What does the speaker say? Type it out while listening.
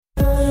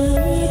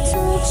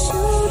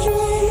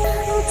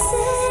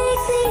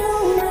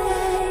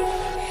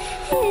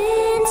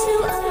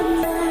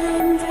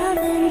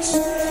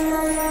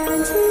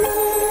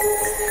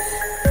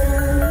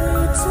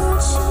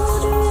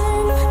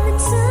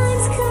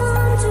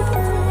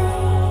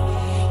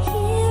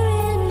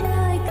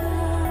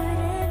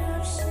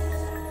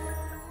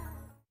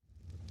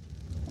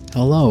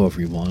Hello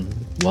everyone,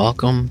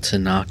 welcome to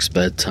Knox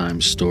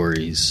Bedtime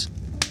Stories,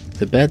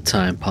 the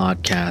bedtime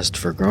podcast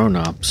for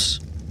grown-ups.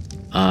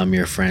 I'm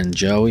your friend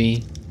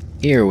Joey,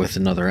 here with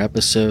another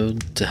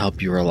episode to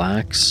help you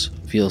relax,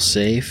 feel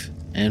safe,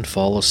 and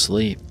fall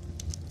asleep.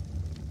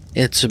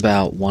 It's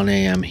about 1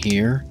 a.m.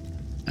 here.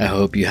 I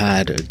hope you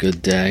had a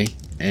good day,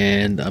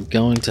 and I'm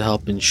going to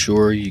help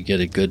ensure you get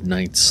a good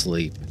night's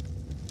sleep.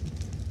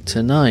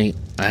 Tonight,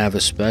 I have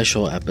a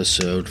special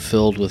episode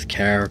filled with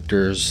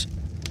characters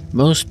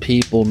most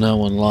people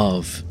know and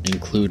love,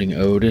 including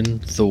Odin,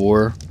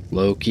 Thor,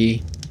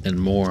 Loki, and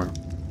more.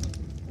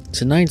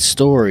 Tonight's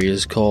story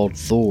is called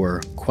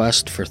Thor: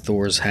 Quest for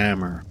Thor's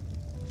Hammer.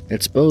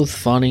 It's both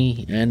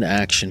funny and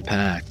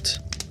action-packed.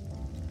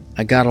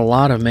 I got a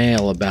lot of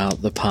mail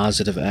about the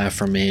positive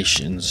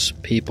affirmations.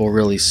 People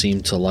really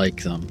seem to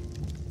like them.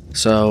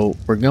 So,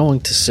 we're going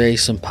to say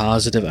some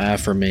positive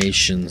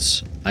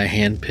affirmations I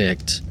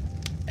handpicked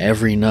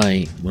every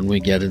night when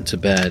we get into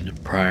bed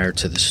prior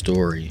to the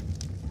story.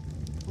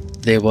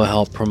 They will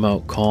help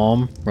promote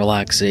calm,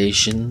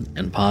 relaxation,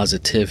 and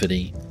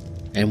positivity,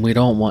 and we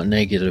don't want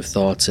negative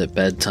thoughts at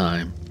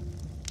bedtime.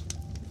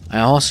 I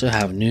also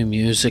have new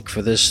music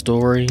for this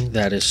story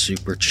that is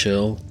super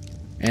chill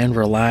and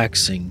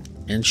relaxing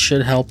and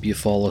should help you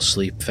fall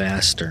asleep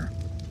faster.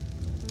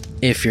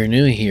 If you're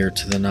new here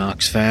to the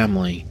Knox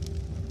family,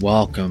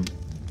 welcome.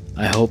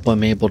 I hope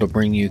I'm able to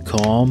bring you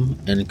calm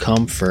and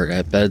comfort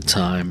at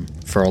bedtime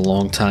for a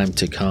long time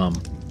to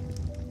come.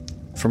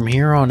 From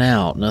here on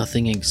out,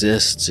 nothing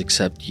exists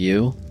except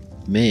you,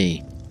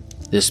 me,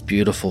 this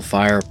beautiful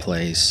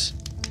fireplace,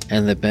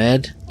 and the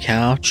bed,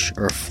 couch,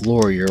 or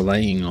floor you're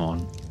laying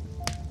on.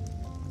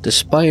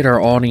 Despite our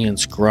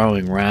audience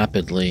growing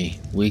rapidly,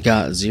 we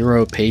got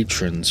 0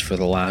 patrons for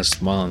the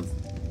last month,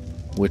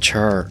 which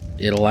hurt.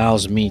 It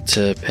allows me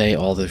to pay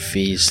all the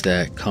fees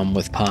that come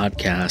with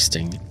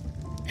podcasting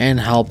and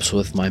helps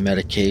with my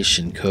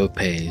medication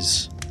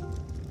copays.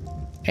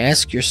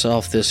 Ask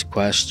yourself this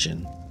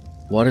question: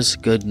 what is a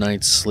good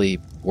night's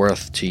sleep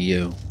worth to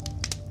you?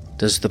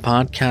 Does the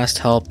podcast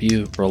help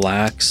you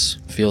relax,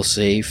 feel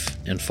safe,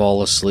 and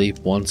fall asleep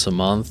once a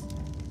month,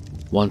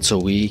 once a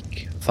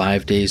week,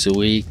 5 days a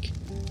week?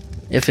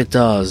 If it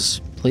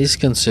does, please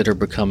consider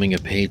becoming a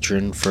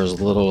patron for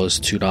as little as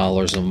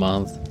 $2 a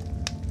month.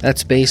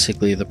 That's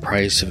basically the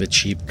price of a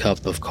cheap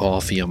cup of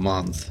coffee a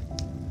month.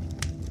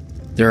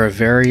 There are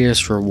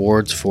various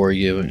rewards for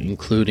you,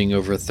 including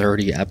over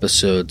 30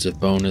 episodes of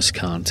bonus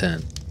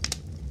content.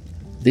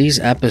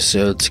 These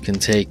episodes can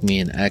take me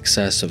in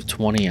excess of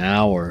 20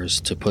 hours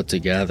to put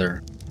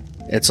together.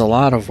 It's a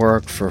lot of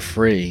work for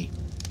free.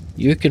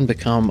 You can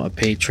become a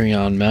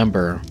Patreon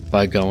member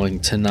by going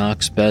to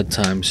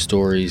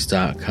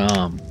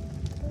knoxbedtimestories.com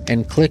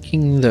and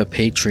clicking the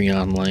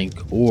Patreon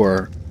link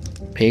or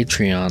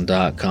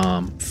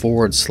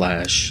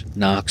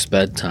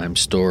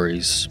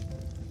patreon.com/knoxbedtimestories.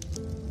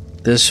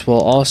 This will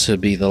also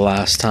be the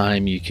last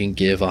time you can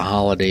give a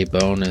holiday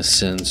bonus,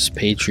 since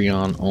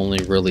Patreon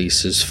only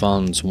releases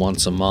funds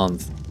once a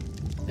month,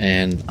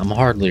 and I'm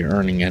hardly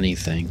earning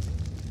anything.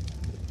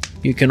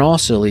 You can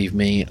also leave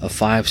me a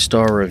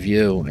 5-star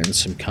review and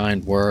some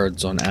kind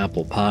words on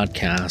Apple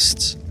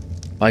Podcasts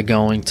by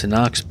going to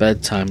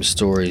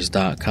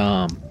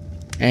knoxbedtimestories.com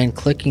and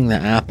clicking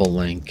the Apple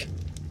link,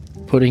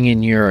 putting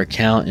in your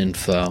account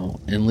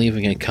info, and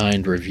leaving a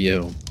kind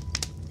review.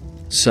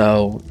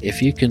 So,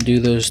 if you can do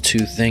those 2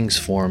 things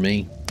for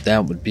me,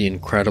 that would be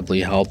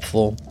incredibly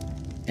helpful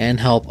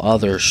and help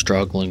others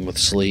struggling with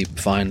sleep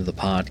find the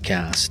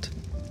podcast.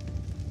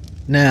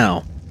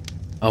 Now,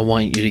 I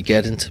want you to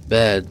get into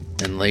bed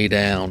and lay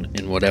down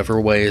in whatever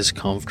way is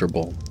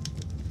comfortable.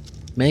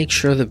 Make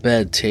sure the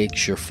bed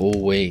takes your full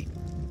weight.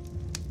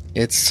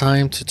 It's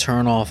time to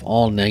turn off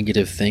all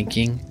negative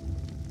thinking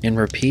and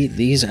repeat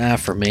these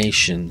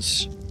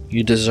affirmations.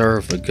 You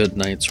deserve a good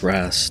night's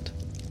rest.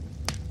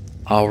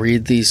 I'll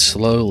read these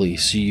slowly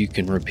so you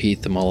can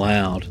repeat them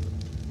aloud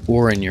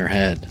or in your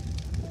head.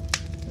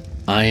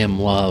 I am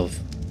love.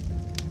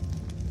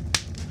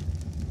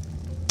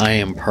 I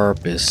am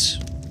purpose.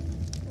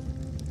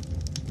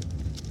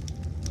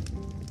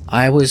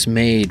 I was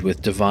made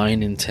with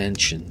divine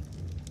intention.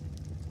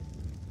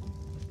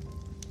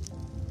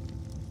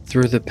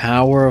 Through the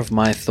power of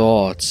my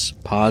thoughts,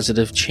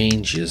 positive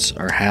changes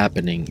are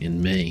happening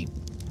in me.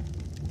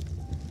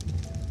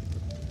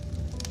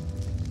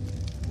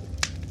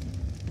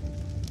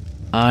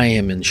 I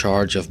am in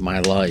charge of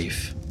my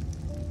life.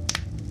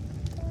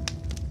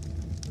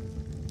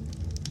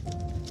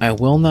 I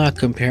will not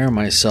compare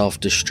myself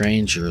to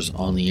strangers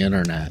on the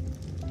internet.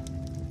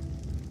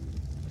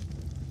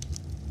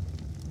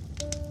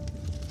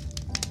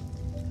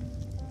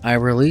 I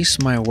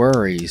release my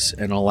worries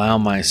and allow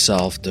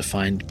myself to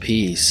find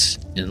peace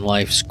in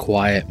life's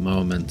quiet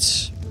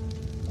moments.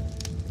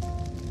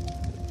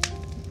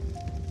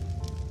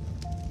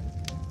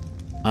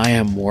 I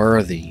am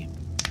worthy.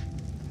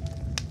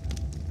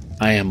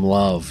 I am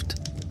loved.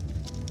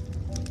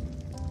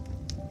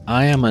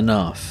 I am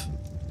enough.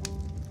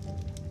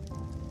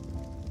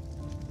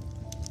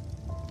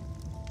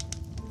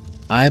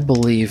 I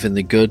believe in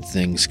the good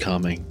things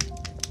coming.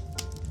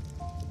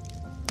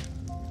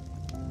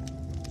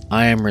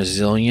 I am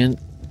resilient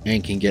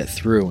and can get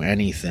through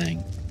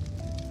anything.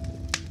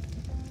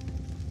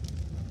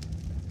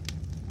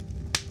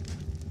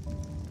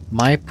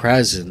 My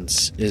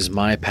presence is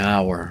my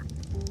power.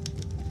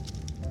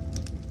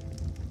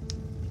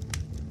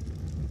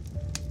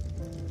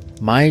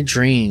 My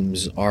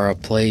dreams are a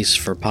place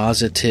for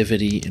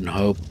positivity and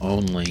hope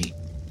only.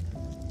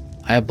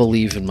 I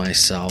believe in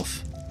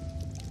myself.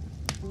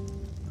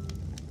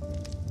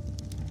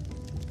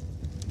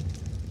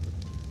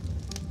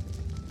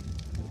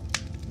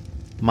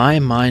 My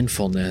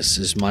mindfulness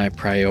is my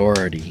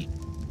priority.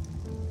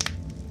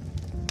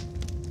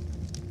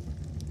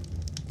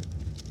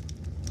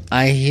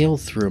 I heal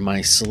through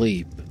my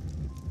sleep.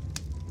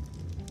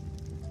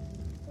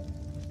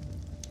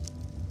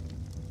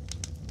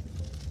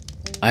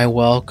 I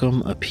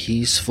welcome a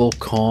peaceful,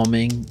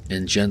 calming,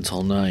 and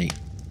gentle night.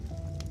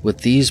 With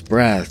these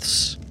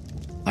breaths,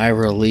 I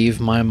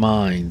relieve my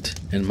mind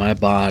and my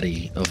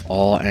body of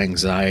all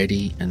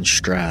anxiety and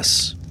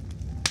stress.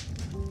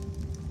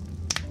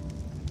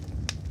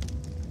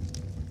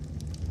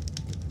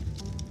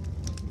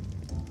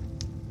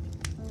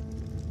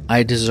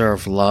 I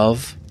deserve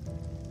love.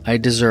 I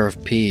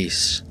deserve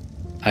peace.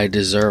 I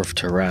deserve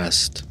to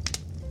rest.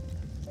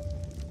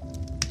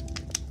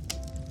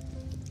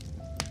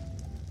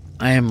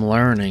 I am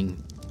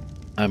learning.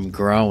 I'm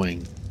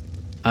growing.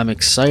 I'm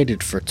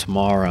excited for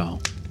tomorrow.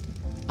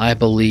 I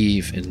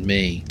believe in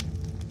me.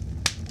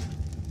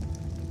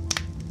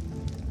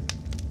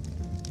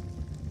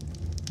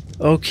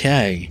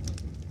 Okay,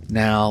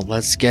 now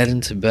let's get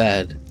into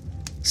bed.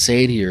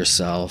 Say to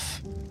yourself,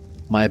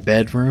 my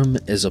bedroom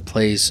is a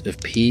place of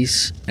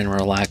peace and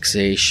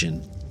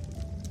relaxation.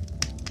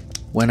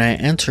 When I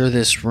enter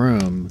this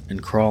room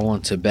and crawl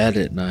into bed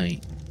at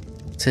night,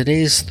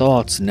 today's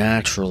thoughts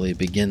naturally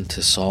begin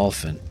to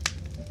soften.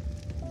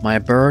 My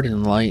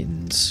burden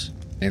lightens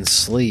and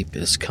sleep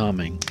is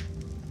coming.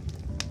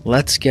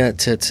 Let's get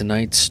to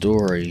tonight's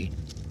story,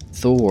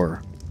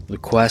 Thor, the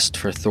quest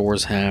for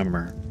Thor's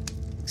hammer,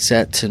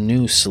 set to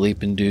new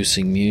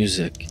sleep-inducing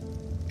music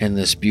in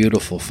this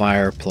beautiful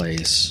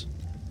fireplace.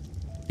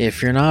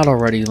 If you're not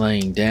already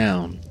laying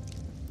down,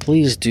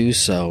 please do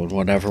so in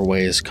whatever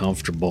way is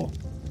comfortable.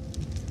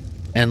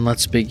 And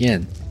let's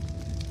begin.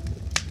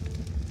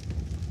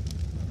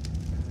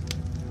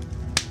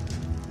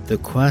 The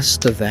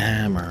Quest of the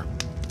Hammer.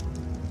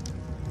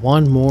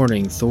 One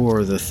morning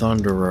Thor the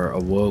Thunderer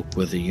awoke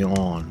with a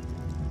yawn,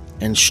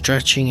 and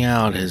stretching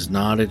out his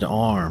knotted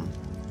arm,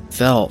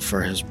 felt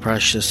for his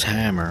precious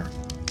hammer,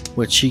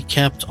 which he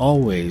kept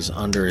always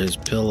under his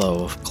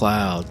pillow of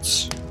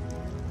clouds.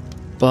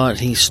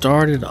 But he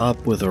started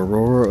up with a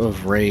roar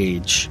of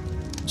rage,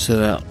 so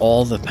that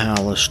all the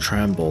palace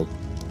trembled.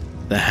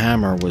 The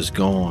hammer was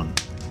gone.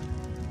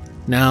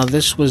 Now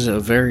this was a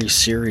very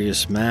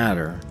serious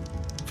matter,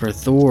 for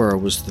Thor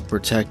was the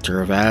protector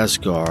of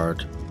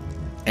Asgard,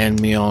 and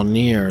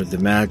Mjolnir, the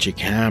magic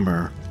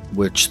hammer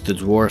which the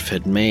dwarf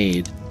had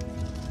made,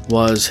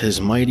 was his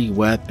mighty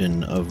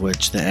weapon of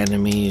which the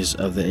enemies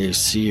of the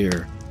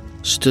Aesir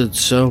stood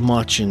so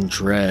much in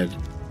dread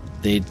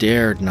they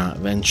dared not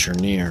venture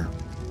near.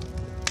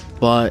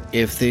 But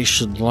if they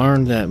should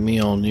learn that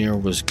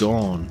Mjolnir was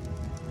gone,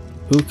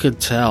 who could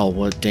tell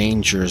what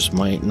dangers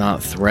might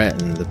not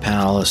threaten the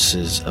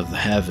palaces of the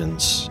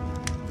heavens?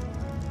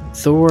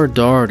 Thor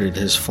darted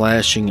his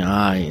flashing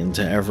eye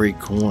into every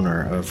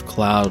corner of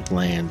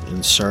Cloudland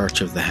in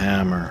search of the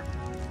hammer.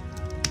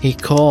 He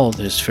called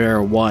his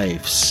fair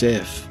wife,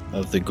 Sif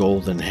of the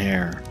golden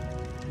hair,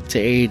 to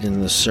aid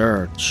in the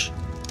search,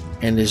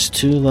 and his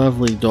two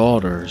lovely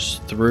daughters,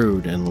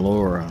 Thrud and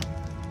Laura.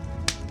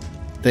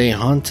 They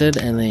hunted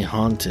and they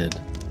hunted.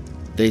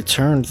 They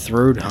turned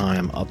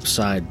Thrudheim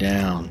upside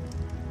down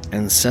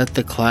and set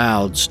the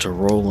clouds to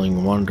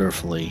rolling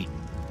wonderfully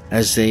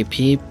as they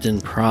peeped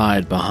and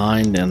pried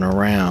behind and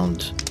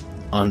around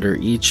under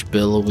each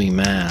billowy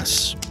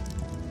mass.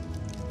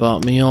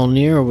 But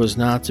Mjolnir was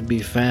not to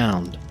be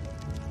found.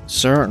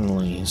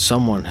 Certainly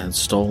someone had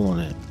stolen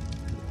it.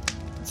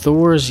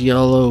 Thor's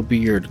yellow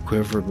beard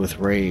quivered with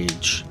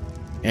rage,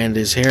 and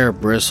his hair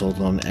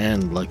bristled on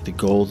end like the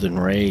golden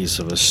rays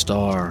of a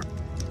star,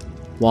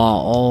 while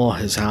all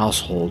his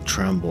household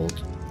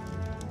trembled.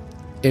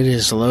 "It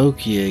is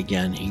Loki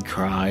again," he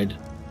cried.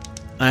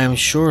 "I am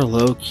sure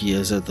Loki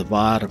is at the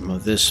bottom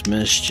of this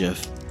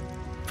mischief,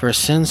 for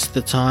since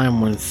the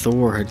time when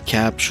Thor had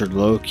captured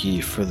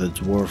Loki for the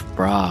dwarf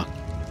Brock,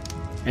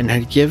 and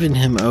had given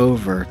him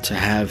over to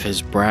have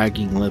his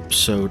bragging lips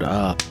sewed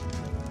up,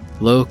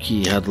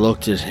 Loki had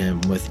looked at him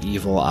with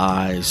evil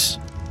eyes,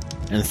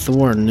 and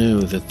Thor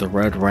knew that the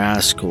red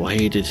rascal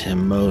hated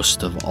him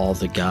most of all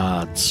the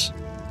gods.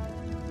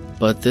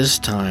 But this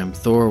time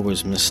Thor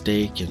was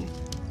mistaken.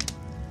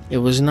 It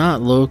was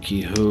not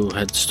Loki who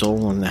had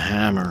stolen the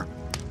hammer.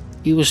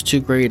 He was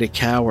too great a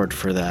coward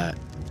for that.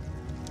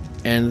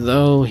 And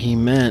though he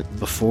meant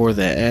before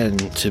the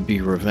end to be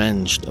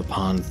revenged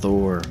upon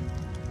Thor,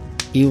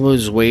 He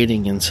was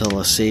waiting until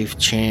a safe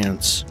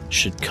chance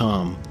should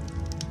come,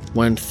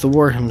 when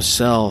Thor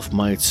himself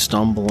might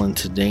stumble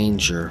into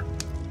danger,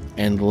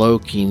 and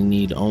Loki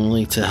need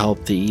only to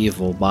help the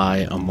evil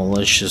by a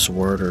malicious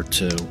word or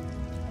two.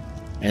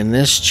 And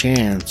this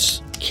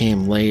chance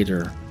came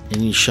later,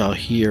 and you shall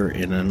hear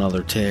in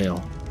another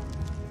tale.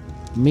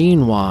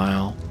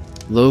 Meanwhile,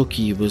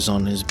 Loki was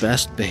on his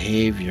best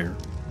behavior,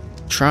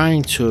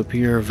 trying to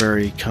appear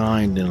very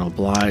kind and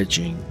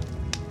obliging.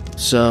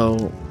 So,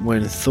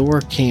 when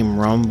Thor came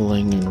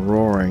rumbling and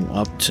roaring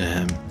up to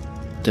him,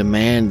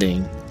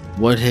 demanding,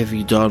 "What have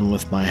you done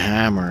with my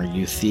hammer,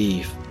 you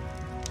thief?"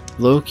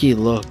 Loki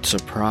looked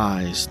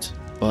surprised,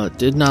 but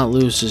did not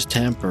lose his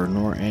temper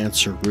nor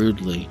answer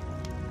rudely.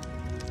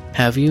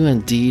 "Have you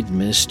indeed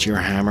missed your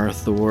hammer,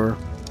 Thor?"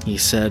 he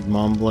said,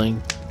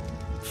 mumbling,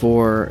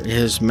 for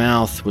his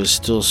mouth was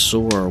still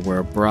sore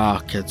where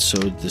Brock had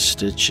sewed the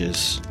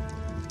stitches.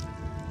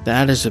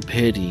 "That is a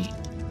pity,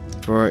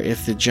 for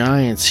if the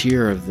giants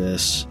hear of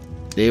this,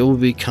 they will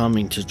be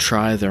coming to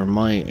try their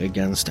might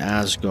against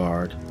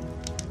Asgard."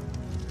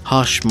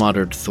 "Hush,"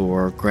 muttered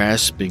Thor,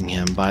 grasping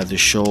him by the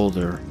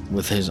shoulder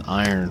with his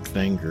iron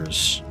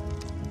fingers.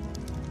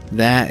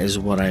 "That is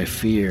what I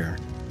fear.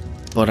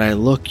 But I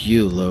look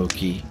you,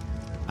 Loki.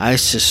 I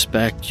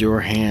suspect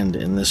your hand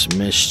in this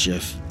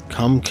mischief.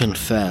 Come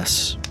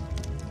confess."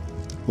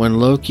 When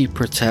Loki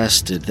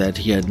protested that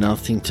he had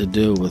nothing to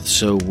do with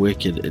so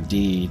wicked a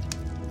deed,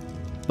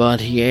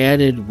 but he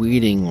added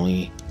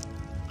wheedlingly,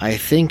 "I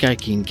think I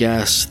can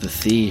guess the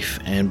thief,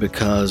 and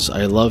because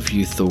I love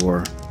you,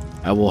 Thor,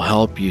 I will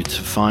help you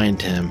to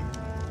find him."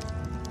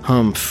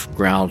 "Humph,"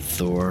 growled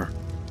Thor.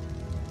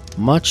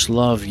 "Much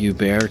love you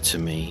bear to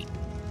me.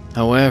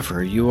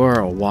 However, you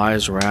are a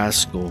wise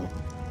rascal,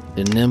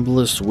 the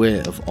nimblest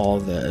wit of all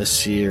the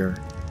Aesir,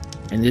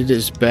 and it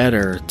is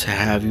better to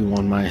have you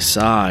on my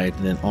side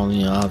than on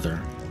the other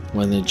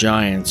when the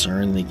giants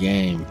are in the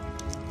game.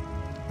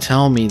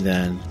 Tell me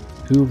then,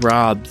 who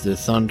robbed the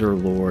Thunder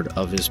Lord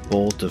of his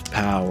bolt of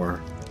power?"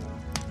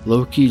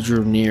 Loki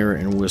drew near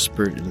and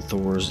whispered in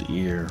Thor's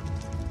ear,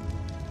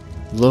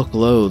 "Look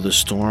low, the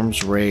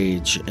storms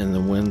rage and the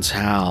winds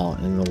howl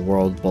in the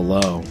world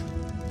below.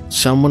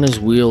 Someone is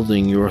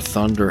wielding your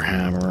thunder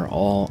hammer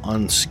all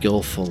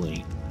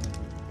unskillfully.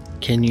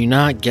 Can you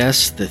not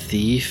guess the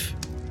thief?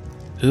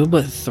 Who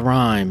but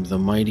Thrym, the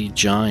mighty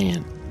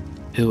giant,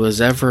 who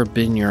has ever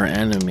been your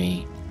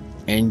enemy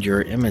and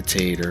your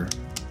imitator,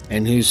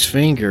 and whose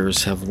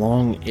fingers have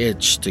long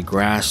itched to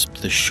grasp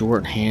the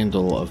short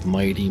handle of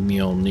mighty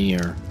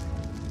Mjolnir,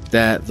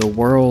 that the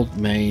world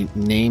may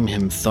name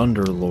him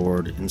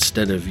Thunderlord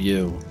instead of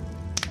you.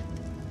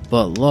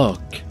 But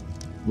look,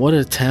 what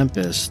a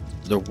tempest!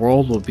 The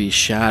world will be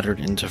shattered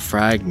into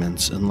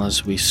fragments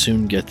unless we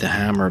soon get the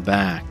hammer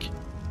back."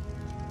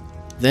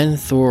 Then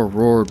Thor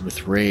roared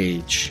with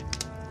rage.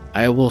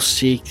 "I will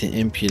seek the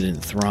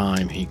impudent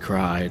Thrym," he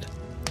cried.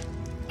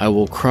 "I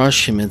will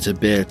crush him into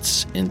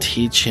bits and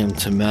teach him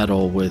to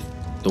meddle with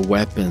the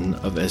weapon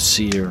of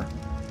Aesir."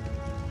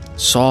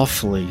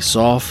 "Softly,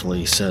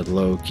 softly," said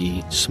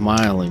Loki,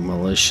 smiling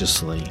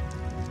maliciously.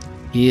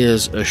 "He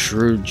is a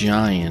shrewd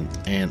giant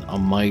and a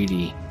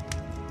mighty.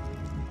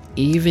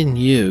 Even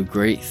you,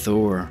 great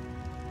Thor,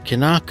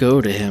 cannot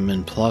go to him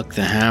and pluck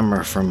the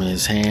hammer from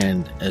his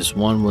hand as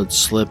one would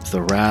slip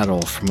the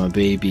rattle from a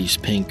baby's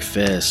pink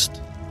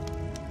fist.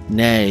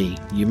 Nay,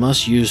 you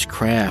must use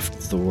craft,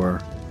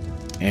 Thor,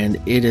 and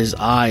it is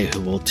I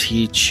who will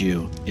teach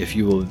you if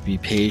you will be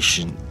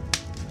patient."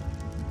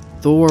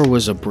 Thor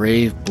was a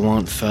brave,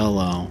 blunt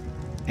fellow,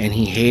 and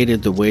he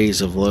hated the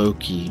ways of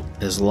Loki,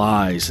 his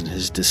lies and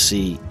his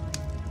deceit.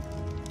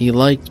 He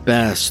liked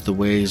best the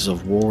ways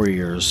of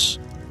warriors,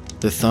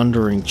 the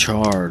thundering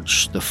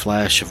charge, the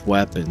flash of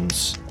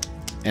weapons,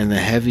 and the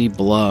heavy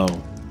blow,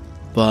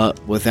 but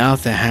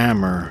without the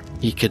hammer,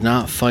 he could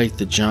not fight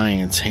the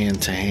giants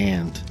hand to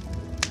hand.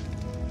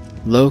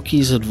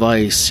 Loki's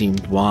advice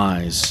seemed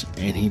wise,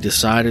 and he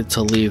decided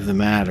to leave the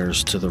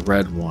matters to the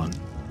Red One.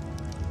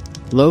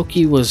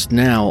 Loki was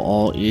now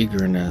all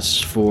eagerness,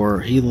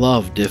 for he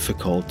loved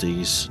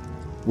difficulties,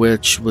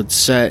 which would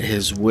set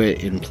his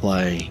wit in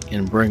play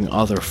and bring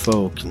other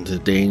folk into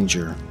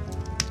danger.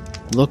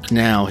 "Look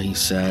now," he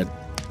said,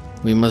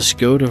 "we must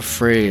go to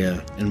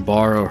Freya and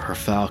borrow her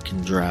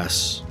falcon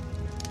dress.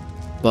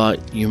 But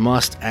you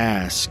must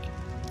ask,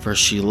 for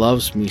she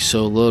loves me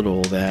so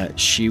little that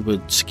she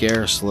would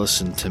scarce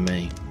listen to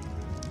me."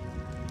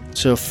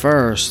 So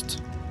first,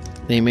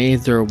 they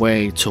made their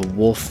way to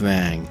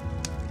Wolfvang,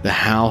 the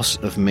house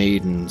of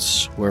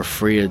maidens, where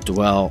Freya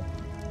dwelt,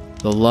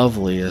 the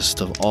loveliest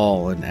of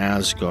all in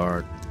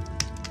Asgard.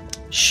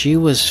 She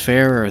was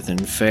fairer than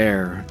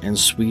fair and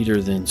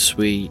sweeter than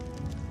sweet,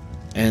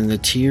 and the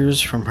tears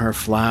from her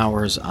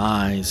flowers'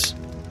 eyes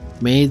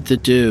made the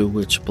dew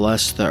which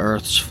blessed the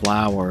earth's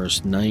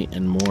flowers night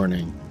and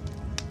morning.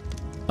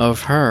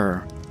 Of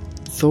her,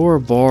 Thor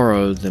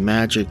borrowed the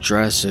magic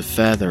dress of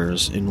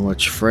feathers in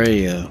which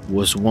Freya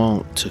was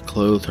wont to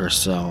clothe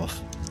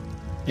herself,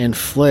 and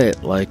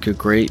flit like a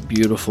great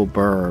beautiful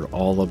bird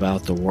all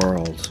about the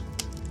world.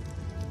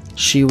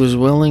 She was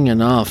willing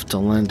enough to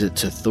lend it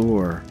to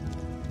Thor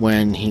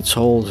when he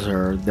told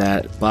her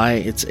that by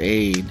its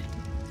aid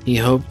he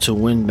hoped to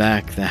win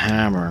back the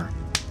hammer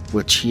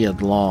which he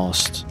had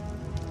lost,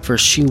 for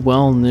she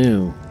well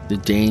knew the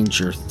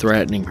danger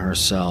threatening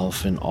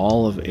herself and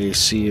all of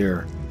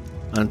Aesir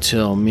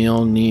until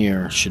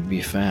Mjolnir should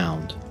be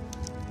found.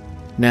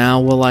 "Now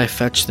will I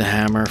fetch the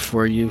hammer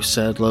for you,"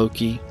 said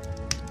Loki.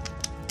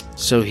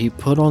 So he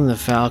put on the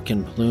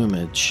falcon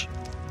plumage,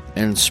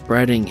 and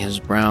spreading his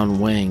brown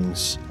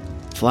wings,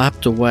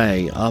 flapped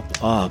away up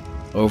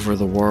over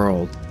the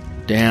world,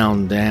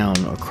 down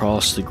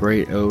across the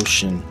great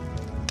ocean,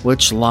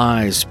 which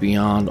lies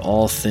beyond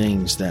all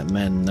things that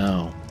men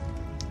know.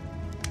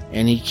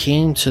 And he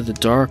came to the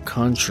dark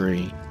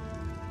country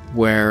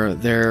where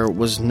there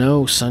was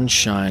no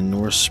sunshine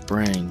nor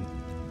spring,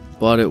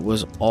 but it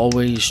was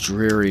always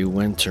dreary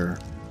winter,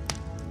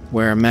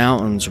 where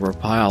mountains were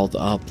piled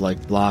up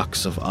like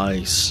blocks of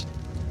ice,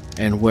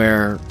 and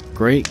where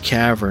great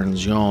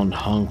caverns yawned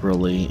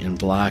hungrily in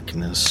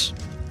blackness.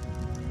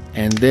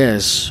 And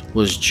this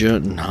was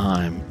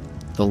Jotunheim,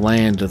 the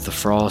land of the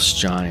frost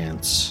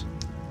giants.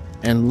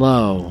 And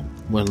lo,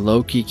 when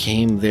Loki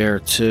came there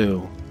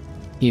too,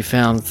 he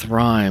found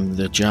Thrym,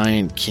 the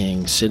giant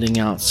king, sitting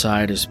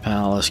outside his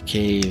palace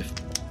cave,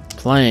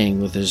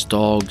 playing with his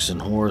dogs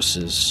and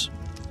horses.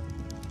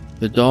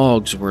 The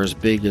dogs were as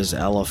big as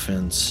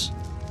elephants,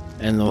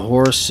 and the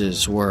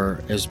horses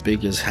were as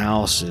big as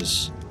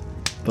houses,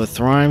 but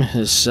Thrym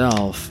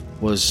himself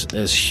was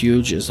as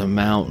huge as a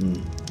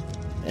mountain,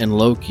 and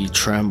Loki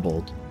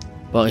trembled,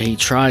 but he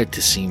tried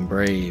to seem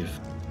brave.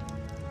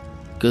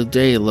 "Good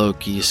day,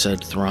 Loki,"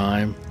 said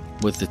Thrym,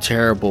 with the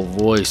terrible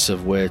voice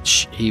of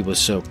which he was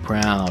so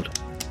proud,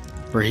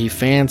 for he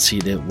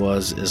fancied it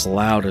was as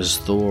loud as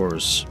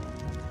Thor's.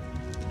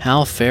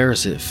 "How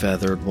fares it,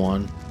 feathered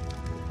one,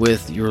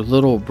 with your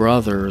little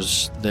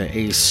brothers, the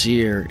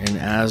Aesir, in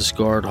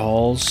Asgard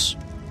halls?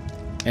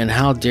 And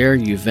how dare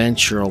you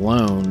venture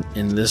alone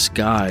in this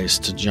guise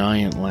to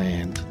Giant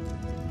Land?"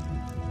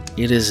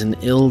 "It is an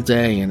ill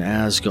day in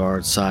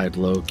Asgard," sighed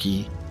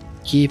Loki,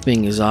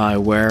 keeping his eye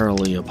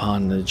warily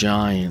upon the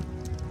giant,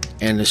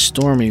 "and a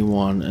stormy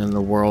one in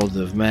the world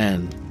of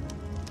men.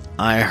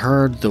 I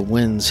heard the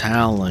winds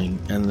howling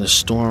and the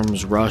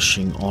storms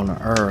rushing on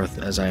earth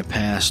as I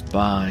passed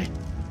by.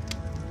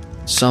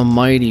 Some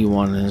mighty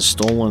one has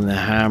stolen the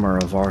hammer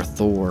of our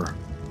Thor.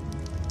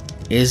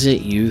 Is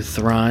it you,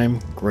 Thrym,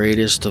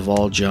 greatest of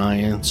all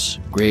giants,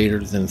 greater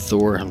than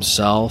Thor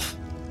himself?"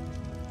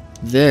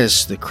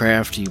 This the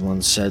crafty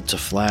one said to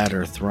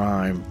flatter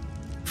Thrym,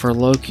 for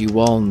Loki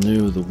well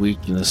knew the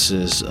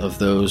weaknesses of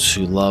those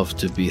who love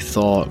to be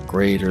thought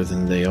greater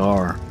than they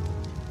are.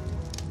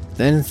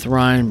 Then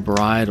Thrym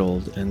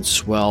bridled and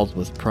swelled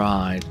with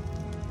pride,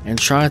 and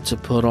tried to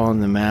put on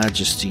the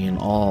majesty and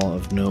awe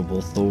of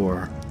noble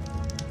Thor,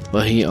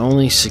 but he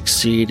only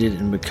succeeded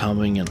in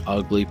becoming an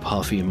ugly,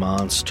 puffy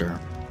monster.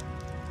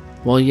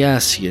 "Well,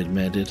 yes," he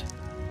admitted,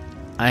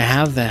 "I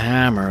have the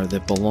hammer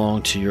that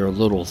belonged to your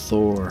little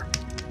Thor,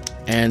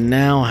 and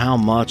now how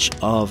much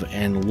of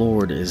and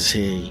lord is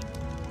he?"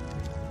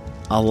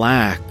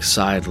 "Alack,"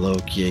 sighed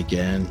Loki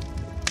again,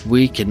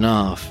 "weak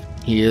enough,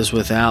 he is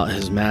without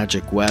his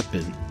magic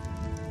weapon.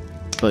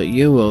 But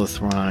you, O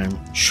Thrym,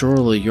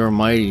 surely your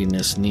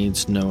mightiness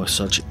needs no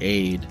such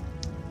aid.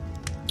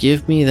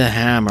 Give me the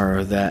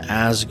hammer that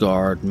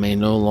Asgard may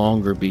no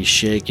longer be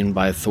shaken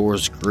by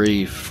Thor's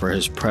grief for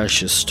his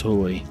precious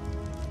toy."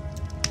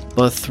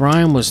 But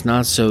Thrym was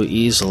not so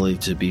easily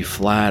to be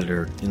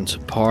flattered into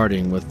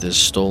parting with this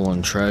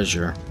stolen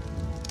treasure.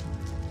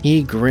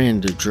 He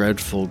grinned a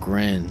dreadful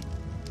grin,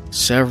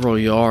 several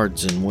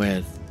yards in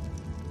width,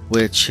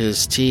 which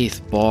his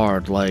teeth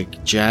barred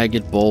like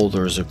jagged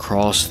boulders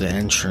across the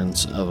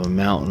entrance of a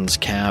mountain's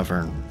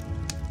cavern.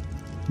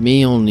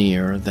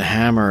 "Mjolnir, the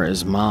hammer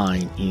is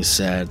mine," he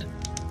said,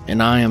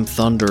 "and I am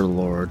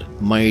Thunderlord,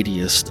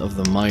 mightiest of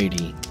the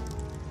mighty.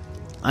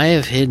 I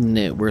have hidden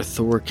it where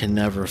Thor can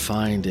never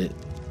find it,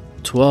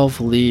 12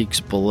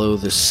 leagues below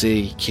the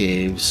sea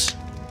caves,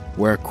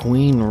 where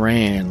Queen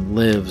Ran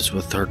lives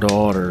with her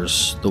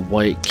daughters, the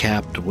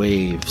white-capped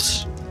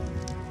waves.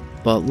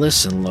 But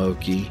listen,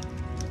 Loki,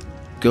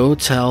 go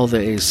tell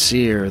the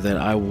Aesir that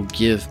I will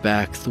give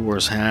back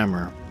Thor's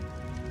hammer.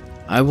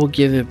 I will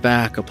give it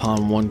back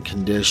upon one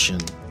condition,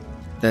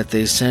 that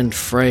they send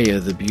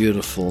Freya the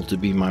Beautiful to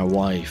be my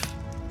wife."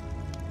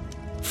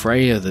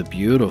 Freya the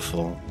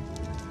Beautiful?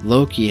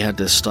 Loki had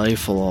to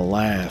stifle a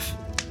laugh.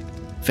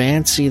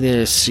 Fancy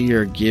the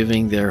Aesir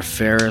giving their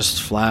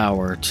fairest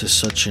flower to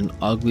such an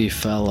ugly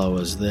fellow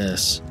as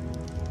this.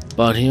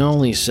 But he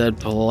only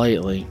said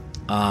politely,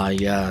 "Ah,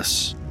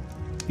 yes.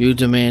 You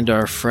demand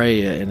our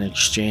Freya in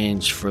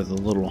exchange for the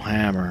little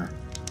hammer.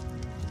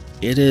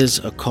 It is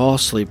a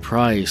costly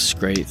price,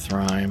 great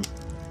Thrym,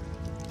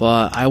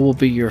 but I will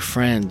be your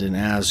friend in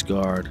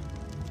Asgard.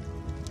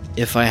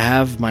 If I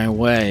have my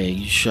way,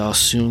 you shall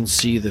soon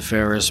see the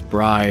fairest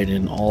bride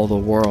in all the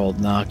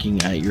world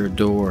knocking at your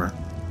door.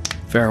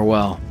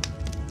 Farewell."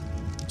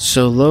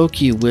 So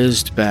Loki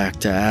whizzed back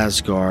to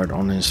Asgard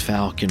on his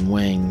falcon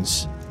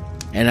wings,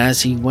 and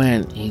as he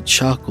went, he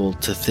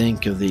chuckled to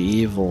think of the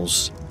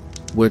evils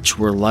which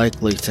were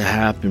likely to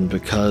happen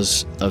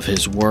because of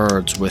his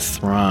words with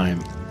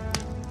Thrym.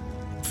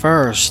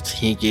 First,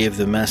 he gave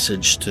the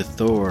message to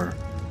Thor,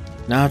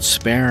 not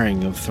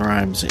sparing of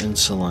Thrym's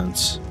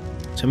insolence,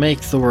 to make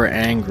Thor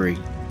angry,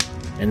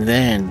 and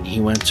then he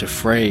went to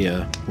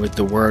Freya with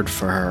the word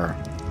for her,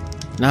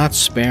 not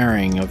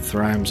sparing of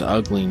Thrym's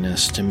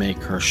ugliness to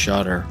make her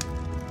shudder.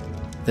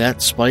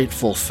 That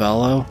spiteful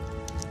fellow?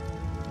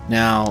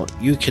 Now,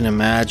 you can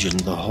imagine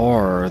the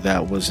horror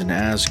that was in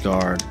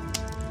Asgard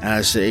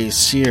as the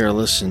Aesir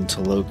listened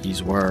to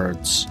Loki's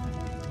words.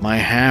 "My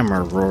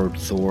hammer," roared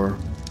Thor.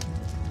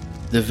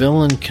 "The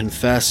villain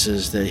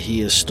confesses that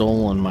he has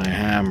stolen my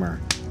hammer,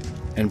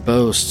 and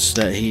boasts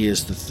that he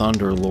is the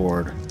Thunder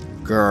Lord,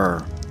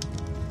 Gur."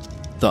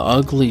 "The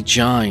ugly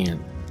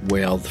giant,"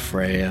 wailed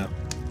Freya.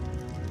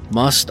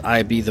 "Must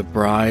I be the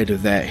bride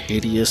of that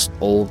hideous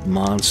old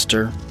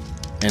monster,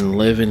 and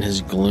live in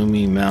his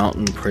gloomy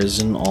mountain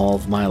prison all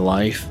of my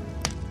life?"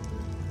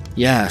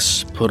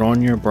 "Yes, put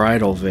on your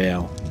bridal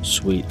veil,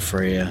 sweet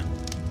Freya,"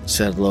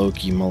 said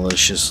Loki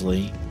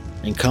maliciously,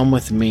 "and come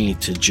with me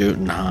to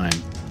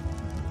Jotunheim.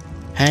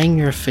 Hang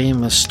your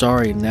famous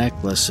starry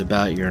necklace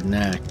about your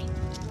neck,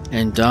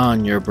 and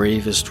don your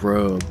bravest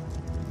robe,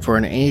 for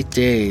in 8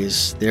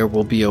 days there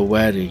will be a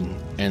wedding,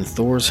 and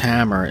Thor's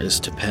hammer is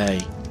to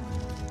pay."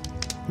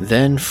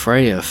 Then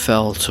Freya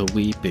fell to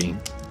weeping.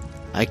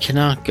 "I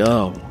cannot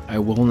go, I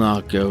will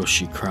not go,"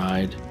 she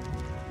cried.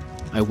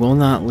 "I will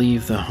not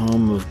leave the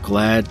home of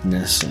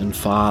gladness and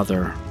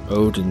father,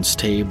 Odin's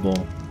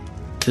table,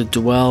 to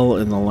dwell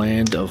in the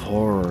land of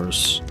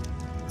horrors.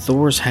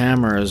 Thor's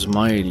hammer is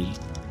mighty,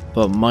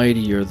 but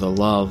mightier the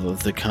love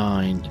of the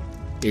kind,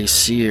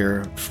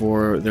 Aesir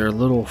for their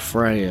little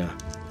Freya.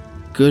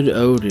 Good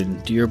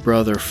Odin, dear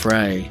brother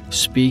Frey,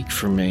 speak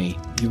for me,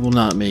 you will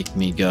not make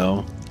me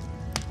go."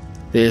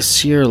 The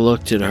Aesir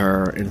looked at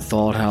her and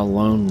thought how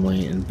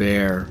lonely and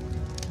bare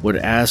would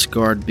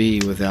Asgard be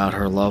without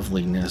her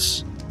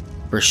loveliness,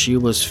 for she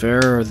was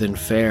fairer than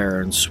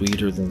fair and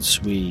sweeter than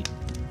sweet.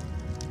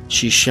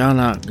 "She shall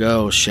not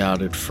go,"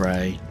 shouted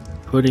Frey,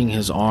 putting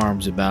his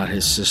arms about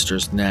his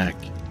sister's neck.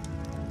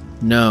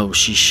 "No,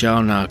 she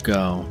shall not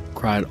go,"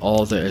 cried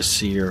all the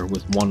Aesir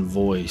with one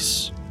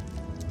voice.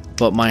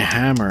 "But my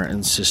hammer,"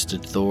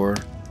 insisted Thor.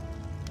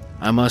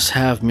 "I must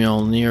have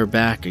Mjolnir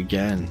back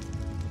again."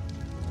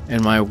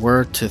 "And my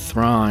word to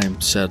Thrym,"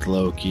 said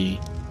Loki,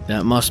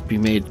 "that must be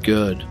made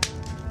good."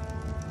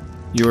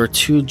 "You are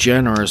too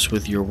generous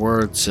with your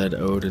words," said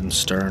Odin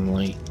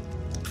sternly,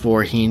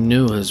 for he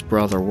knew his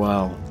brother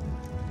well.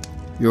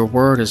 "Your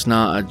word is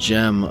not a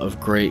gem of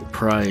great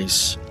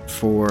price,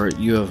 for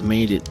you have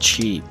made it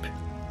cheap."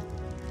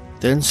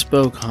 Then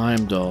spoke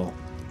Heimdall,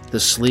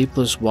 the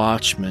sleepless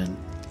watchman,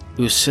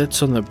 who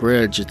sits on the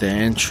bridge at the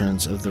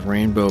entrance of the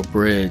Rainbow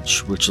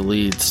Bridge which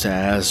leads to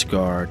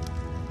Asgard.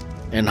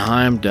 And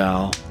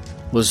Heimdall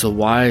was the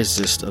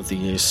wisest of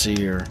the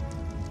Aesir,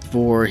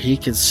 for he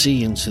could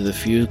see into the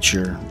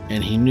future,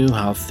 and he knew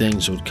how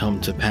things would come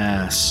to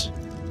pass.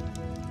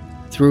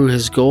 Through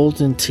his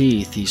golden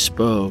teeth he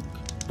spoke,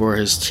 for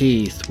his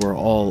teeth were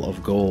all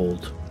of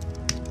gold.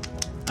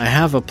 "I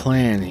have a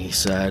plan," he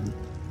said.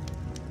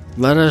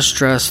 "Let us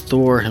dress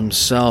Thor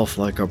himself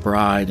like a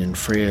bride in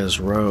Freya's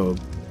robe,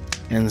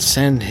 and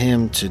send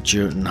him to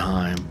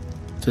Jotunheim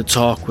to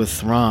talk with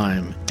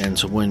Thrym and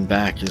to win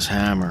back his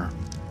hammer."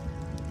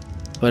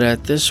 But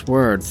at this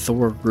word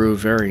Thor grew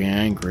very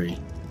angry.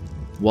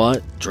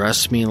 "What,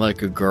 dress me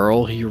like a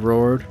girl?" he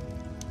roared.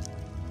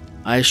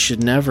 "I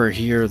should never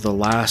hear the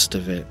last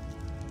of it.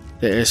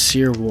 The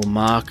Aesir will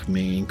mock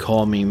me and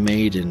call me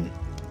maiden.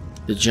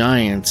 The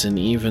giants and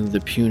even the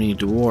puny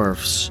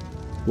dwarfs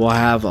will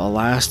have a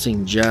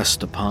lasting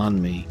jest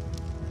upon me.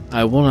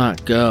 I will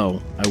not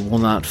go, I will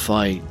not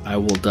fight, I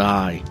will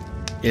die,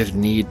 if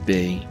need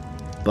be,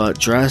 but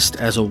dressed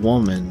as a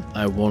woman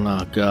I will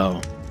not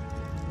go."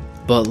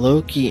 But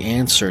Loki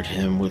answered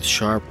him with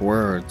sharp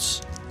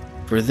words,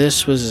 for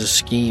this was a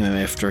scheme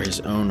after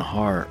his own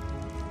heart.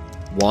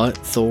 "What,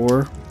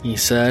 Thor?" he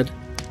said.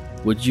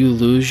 "Would you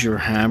lose your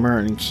hammer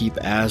and keep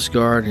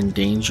Asgard in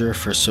danger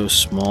for so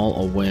small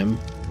a whim?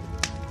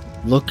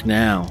 Look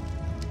now,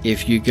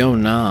 if you go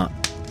not,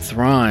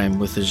 Thrym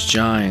with his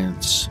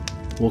giants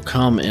will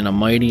come in a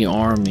mighty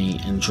army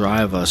and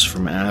drive us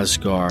from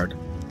Asgard.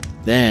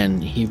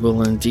 Then he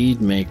will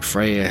indeed make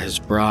Freya his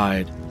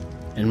bride,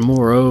 and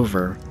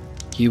moreover,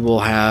 he will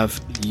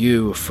have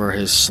you for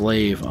his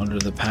slave under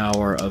the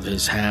power of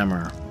his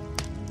hammer.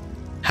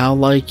 How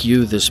like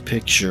you this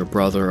picture,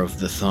 brother of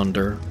the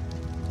thunder?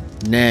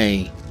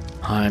 Nay,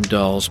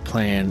 Heimdall's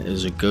plan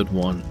is a good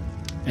one,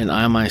 and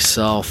I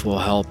myself will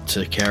help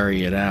to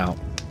carry it out."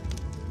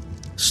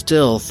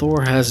 Still,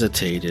 Thor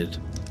hesitated,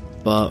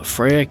 but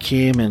Freya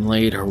came and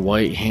laid her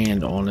white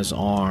hand on his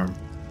arm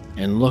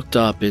and looked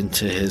up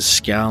into his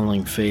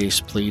scowling face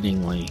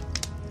pleadingly.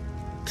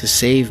 "To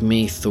save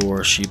me,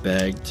 Thor," she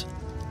begged.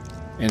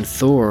 And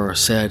Thor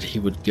said he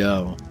would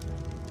go.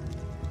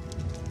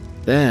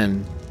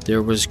 Then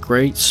there was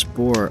great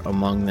sport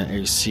among the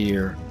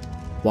Aesir,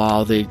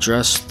 while they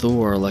dressed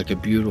Thor like a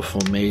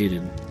beautiful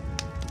maiden.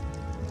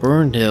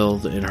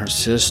 Brunhild and her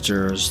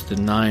sisters, the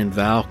 9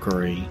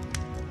 Valkyrie,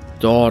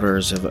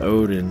 daughters of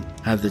Odin,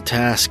 had the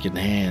task in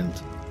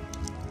hand.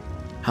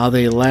 How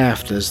they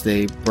laughed as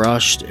they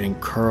brushed and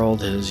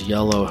curled his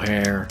yellow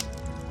hair,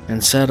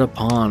 and set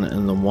upon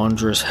in the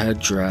wondrous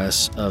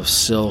headdress of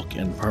silk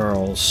and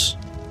pearls.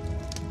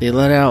 They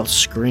let out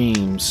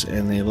screams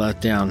and they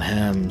let down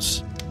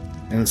hems,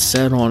 and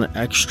set on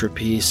extra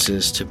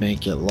pieces to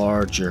make it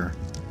larger,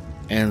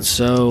 and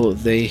so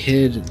they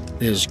hid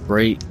his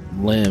great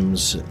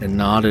limbs and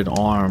knotted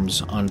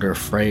arms under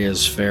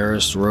Freya's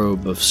fairest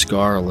robe of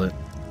scarlet.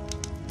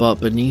 But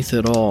beneath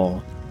it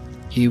all,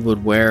 he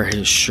would wear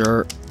his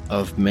shirt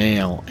of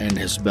mail and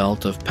his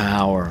belt of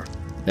power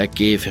that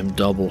gave him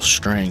double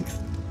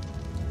strength.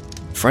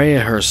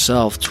 Freya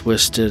herself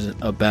twisted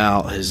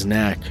about his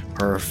neck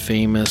her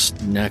famous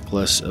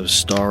necklace of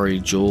starry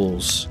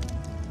jewels,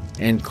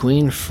 and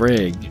Queen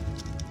Frigg,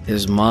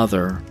 his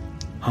mother,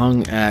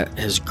 hung at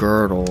his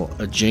girdle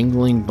a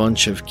jingling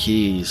bunch of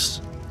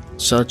keys,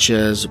 such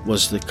as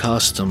was the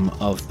custom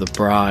of the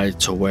bride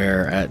to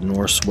wear at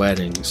Norse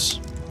weddings.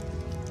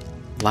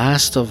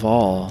 Last of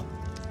all,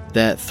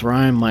 that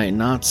Thrym might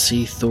not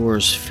see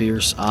Thor's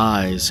fierce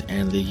eyes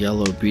and the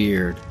yellow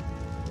beard,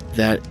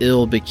 that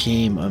ill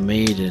became a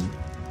maiden,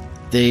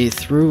 they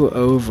threw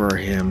over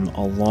him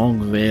a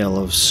long veil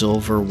of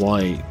silver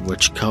white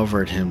which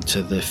covered him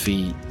to the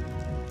feet.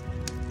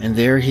 And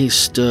there he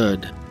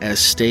stood, as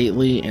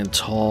stately and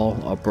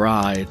tall a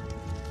bride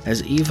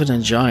as even a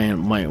giant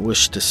might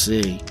wish to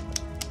see.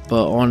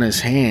 But on his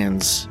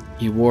hands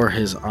he wore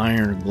his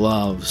iron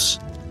gloves,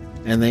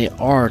 and they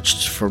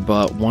arched for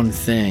but one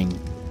thing,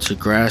 to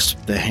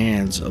grasp the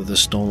hands of the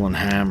stolen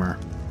hammer.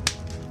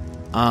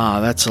 "Ah,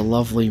 that's a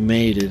lovely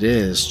maid it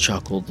is,"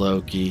 chuckled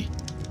Loki.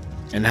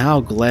 "And how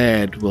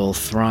glad will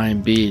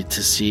Thrym be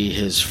to see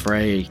his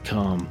Frey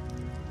come.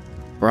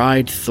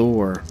 Bride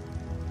Thor,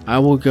 I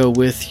will go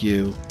with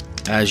you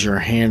as your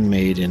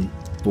handmaiden,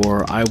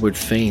 for I would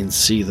fain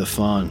see the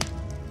fun."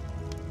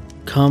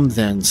 "Come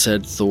then,"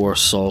 said Thor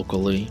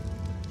sulkily,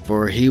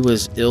 for he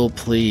was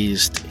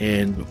ill-pleased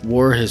and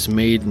wore his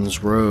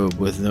maiden's robe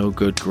with no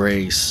good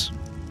grace.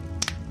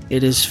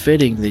 "It is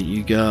fitting that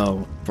you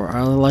go, for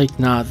I like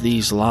not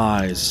these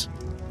lies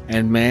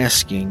and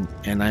masking,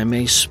 and I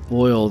may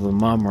spoil the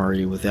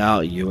mummery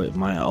without you at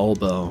my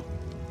elbow."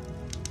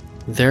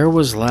 There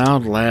was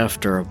loud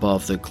laughter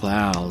above the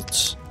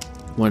clouds,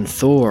 when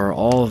Thor,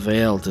 all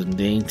veiled and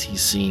dainty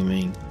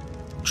seeming,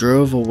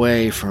 drove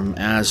away from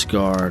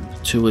Asgard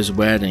to his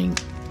wedding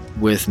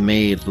with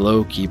maid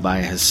Loki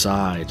by his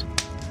side.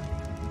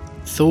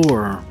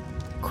 Thor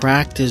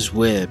cracked his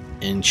whip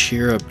and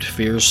chirruped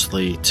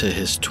fiercely to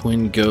his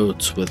twin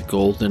goats with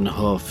golden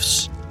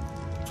hoofs,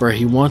 for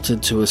he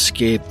wanted to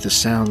escape the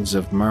sounds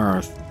of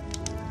mirth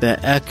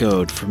that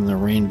echoed from the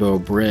Rainbow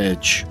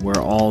Bridge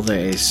where all the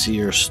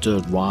Aesir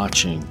stood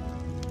watching.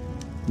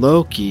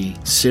 Loki,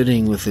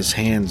 sitting with his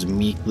hands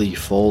meekly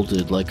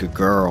folded like a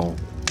girl,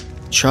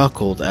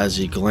 chuckled as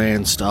he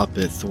glanced up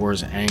at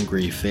Thor's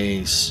angry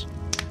face,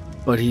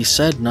 but he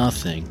said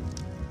nothing,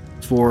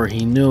 for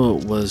he knew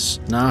it was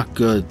not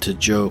good to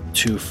joke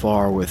too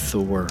far with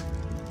Thor,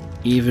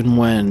 even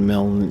when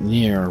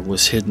Mjolnir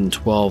was hidden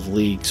 12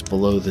 leagues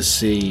below the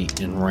sea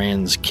in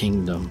Rand's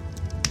kingdom.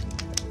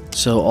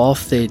 So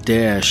off they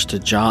dashed to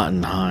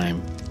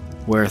Jotunheim,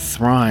 where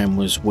Thrym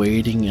was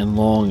waiting and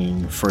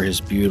longing for his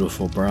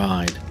beautiful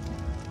bride.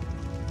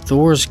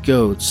 Thor's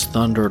goats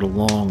thundered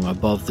along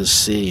above the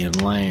sea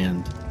and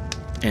land,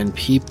 and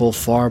people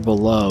far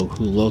below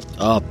who looked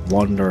up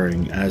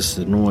wondering as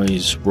the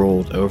noise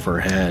rolled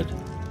overhead.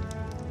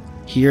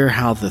 "Hear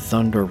how the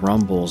thunder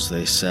rumbles,"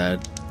 they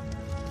said.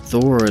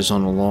 "Thor is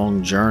on a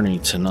long journey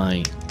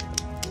tonight."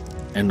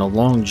 And a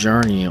long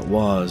journey it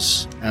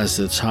was, as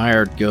the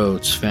tired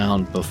goats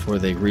found before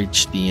they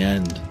reached the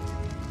end.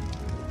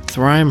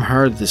 Thrym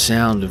heard the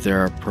sound of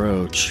their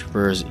approach,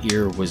 for his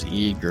ear was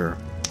eager.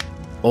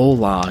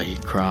 "Ola," he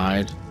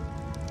cried.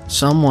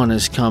 "Someone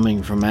is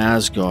coming from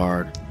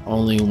Asgard.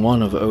 Only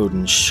one of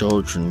Odin's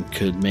children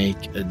could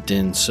make a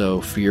din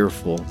so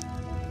fearful.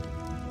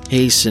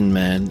 Hasten,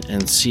 men,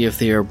 and see if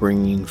they are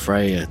bringing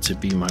Freya to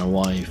be my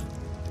wife."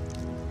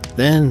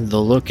 Then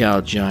the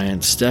lookout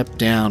giant stepped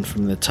down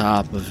from the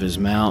top of his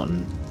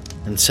mountain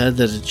and said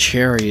that a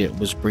chariot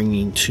was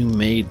bringing 2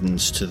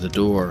 maidens to the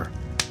door.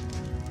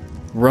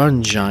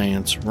 "Run,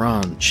 giants,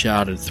 run,"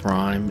 shouted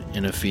Thrym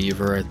in a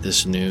fever at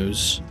this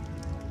news.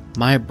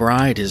 "My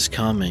bride is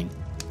coming.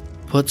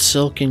 Put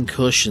silken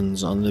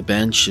cushions on the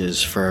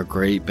benches for a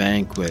great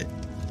banquet,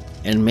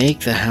 and make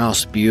the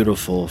house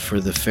beautiful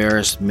for the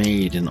fairest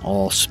maid in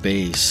all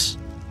space.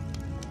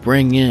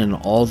 Bring in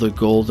all the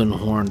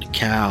golden-horned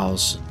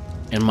cows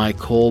and my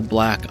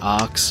coal-black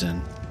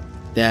oxen,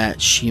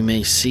 that she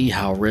may see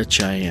how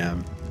rich I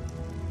am,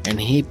 and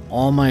heap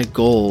all my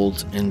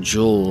gold and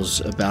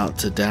jewels about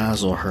to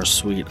dazzle her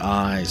sweet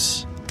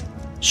eyes.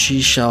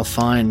 She shall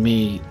find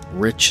me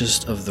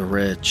richest of the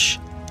rich,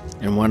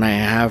 and when I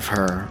have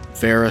her,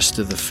 fairest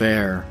of the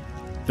fair,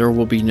 there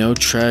will be no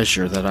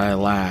treasure that I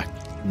lack,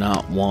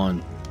 not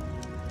one."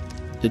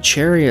 The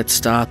chariot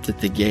stopped at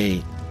the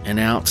gate, and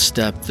out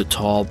stepped the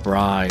tall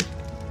bride,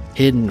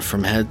 hidden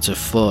from head to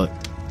foot,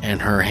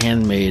 and her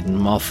handmaiden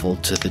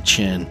muffled to the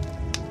chin.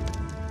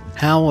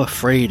 "How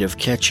afraid of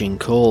catching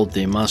cold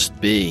they must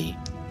be,"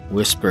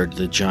 whispered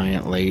the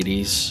giant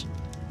ladies,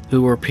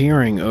 who were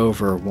peering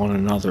over one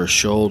another's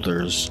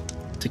shoulders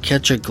to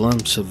catch a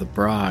glimpse of the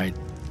bride,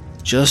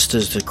 just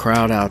as the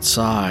crowd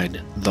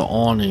outside the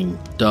awning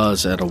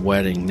does at a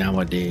wedding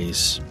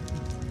nowadays.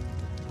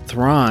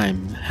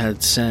 Thrym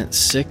had sent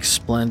 6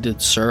 splendid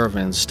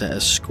servants to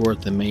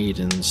escort the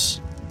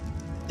maidens.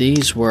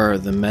 These were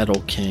the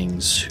Metal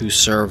Kings who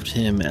served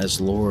him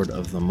as lord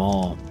of them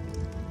all.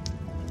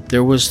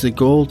 There was the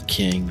Gold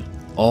King,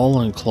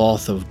 all in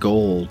cloth of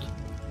gold,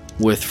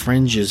 with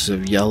fringes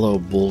of yellow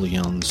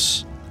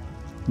bullions,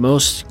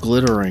 most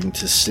glittering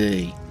to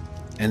see,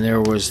 and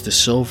there was the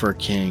Silver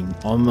King,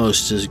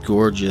 almost as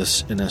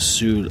gorgeous in a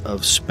suit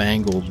of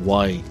spangled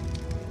white,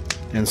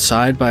 and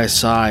side by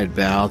side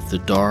bowed the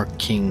dark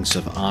kings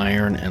of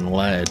iron and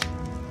lead,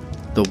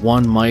 the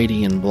one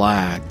mighty in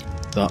black,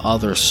 the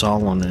other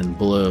sullen in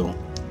blue,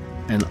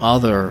 and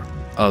other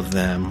of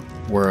them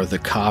were the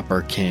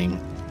Copper King,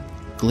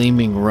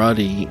 gleaming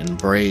ruddy and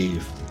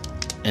brave,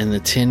 and the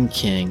Tin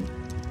King,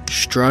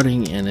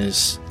 strutting in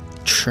his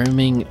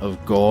trimming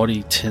of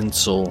gaudy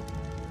tinsel,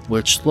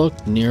 which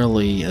looked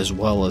nearly as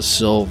well as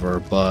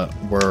silver but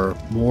were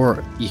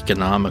more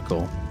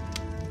economical.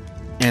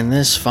 And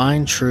this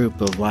fine troop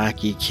of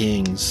lackey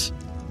kings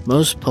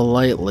most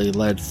politely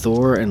led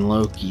Thor and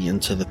Loki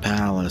into the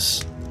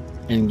palace,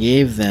 and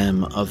gave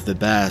them of the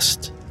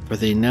best, for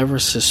they never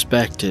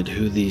suspected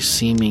who these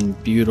seeming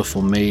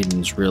beautiful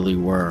maidens really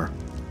were.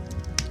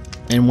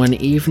 And when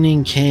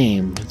evening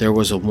came, there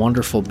was a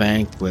wonderful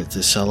banquet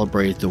to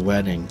celebrate the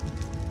wedding.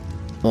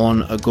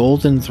 On a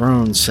golden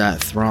throne sat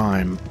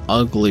Thrym,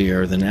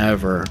 uglier than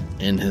ever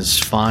in his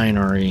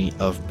finery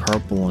of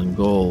purple and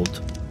gold.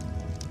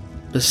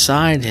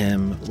 Beside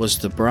him was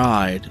the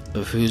bride,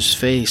 of whose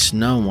face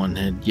no one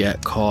had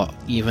yet caught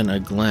even a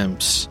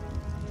glimpse,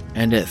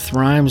 and at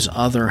Thrym's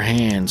other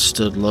hand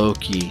stood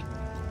Loki,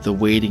 the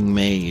waiting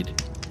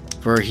maid,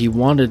 for he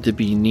wanted to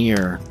be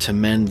near to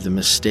mend the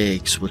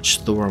mistakes which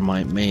Thor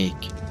might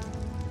make.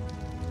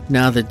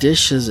 Now the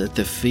dishes at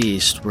the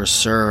feast were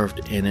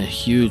served in a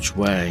huge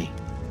way,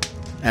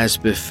 as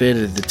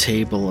befitted the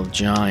table of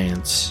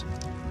giants.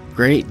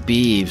 Great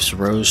beeves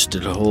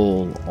roasted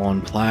whole on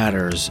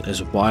platters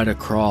as wide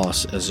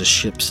across as a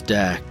ship's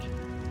deck.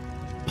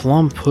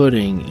 Plum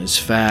pudding as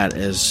fat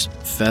as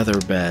feather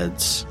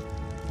beds,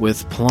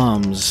 with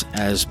plums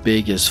as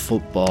big as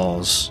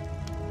footballs,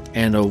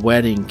 and a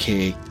wedding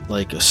cake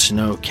like a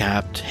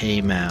snow-capped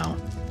haymow.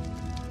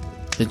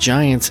 The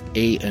giants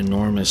ate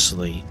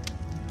enormously,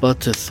 but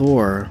to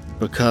Thor,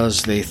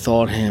 because they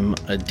thought him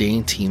a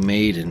dainty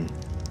maiden,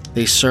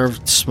 they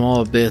served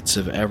small bits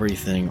of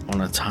everything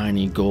on a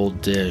tiny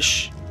gold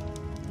dish.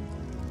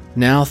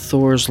 Now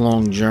Thor's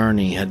long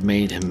journey had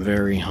made him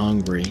very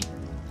hungry,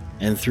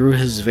 and through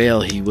his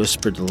veil he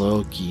whispered to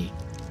Loki,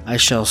 "I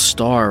shall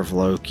starve,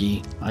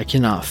 Loki. I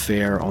cannot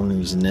fare on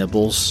these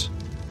nibbles.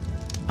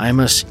 I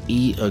must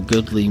eat a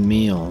goodly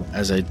meal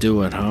as I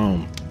do at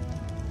home."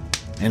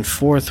 And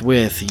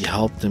forthwith he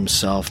helped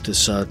himself to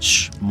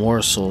such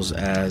morsels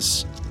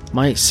as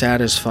might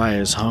satisfy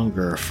his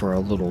hunger for a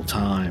little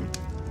time.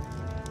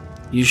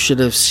 You should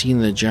have seen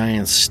the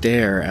giants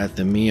stare at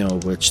the meal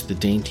which the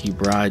dainty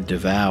bride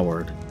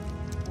devoured.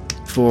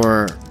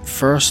 For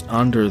first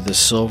under the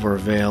silver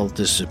veil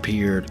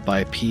disappeared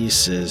by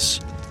pieces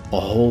a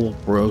whole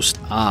roast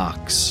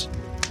ox.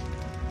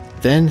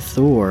 Then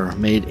Thor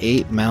made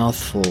 8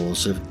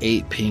 mouthfuls of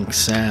 8 pink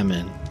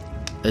salmon,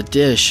 a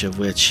dish of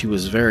which he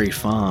was very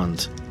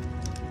fond.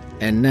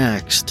 And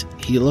next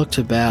he looked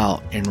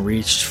about and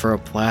reached for a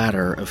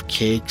platter of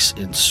cakes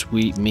and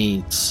sweet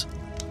meats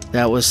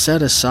that was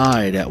set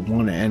aside at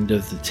one end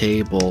of the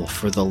table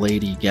for the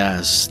lady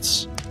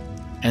guests,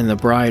 and the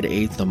bride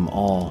ate them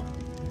all.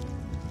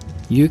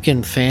 You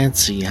can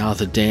fancy how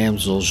the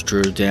damsels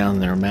drew down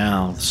their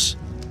mouths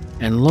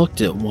and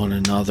looked at one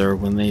another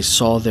when they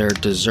saw their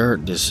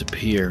dessert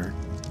disappear,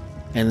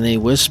 and they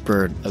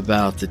whispered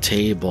about the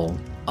table,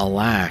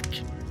 "Alack,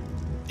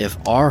 if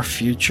our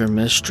future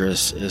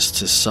mistress is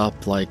to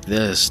sup like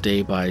this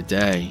day by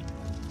day,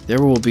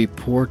 there will be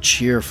poor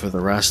cheer for the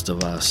rest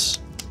of us."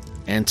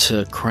 And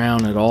to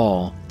crown it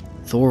all,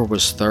 Thor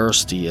was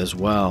thirsty as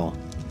well,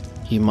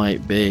 he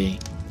might be,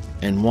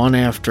 and one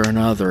after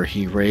another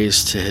he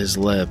raised to his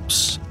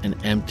lips and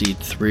emptied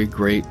 3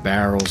 great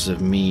barrels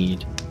of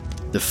mead,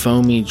 the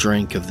foamy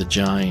drink of the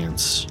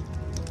giants.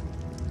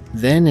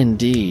 Then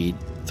indeed,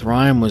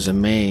 Thrym was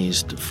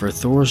amazed, for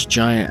Thor's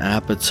giant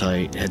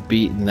appetite had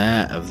beaten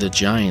that of the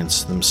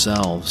giants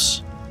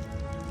themselves.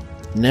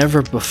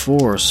 "Never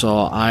before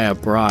saw I a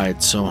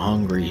bride so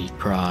hungry," he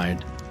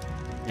cried,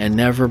 "and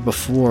never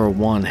before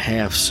one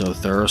half so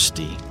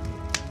thirsty."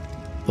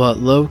 But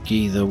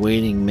Loki, the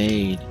waiting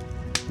maid,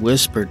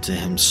 whispered to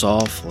him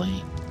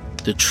softly,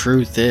 "The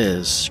truth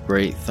is,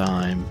 great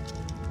Thyme,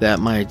 that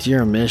my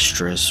dear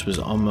mistress was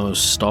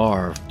almost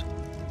starved.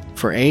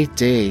 For 8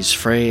 days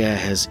Freya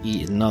has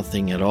eaten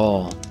nothing at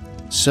all,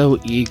 so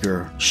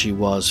eager she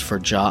was for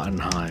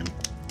Jotunheim."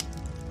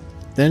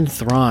 Then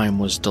Thrym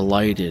was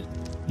delighted,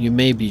 you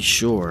may be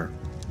sure.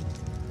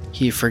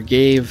 He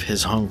forgave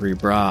his hungry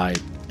bride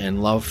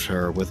and loved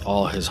her with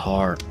all his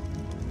heart.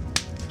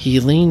 He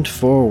leaned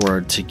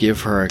forward to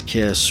give her a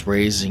kiss,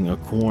 raising a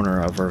corner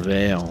of her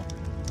veil,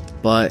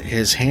 but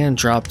his hand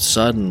dropped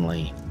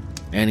suddenly,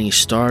 and he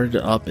started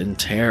up in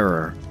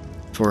terror,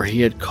 for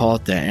he had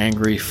caught the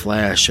angry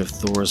flash of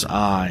Thor's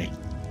eye,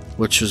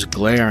 which was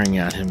glaring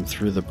at him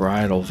through the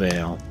bridal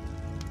veil.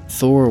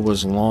 Thor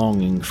was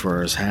longing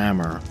for his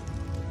hammer.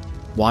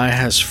 "Why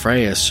has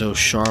Freya so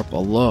sharp a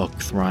look?"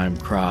 Thrym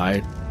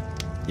cried.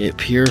 "It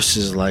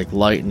pierces like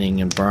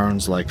lightning and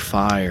burns like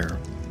fire."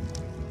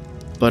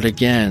 But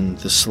again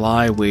the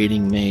sly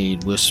waiting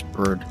maid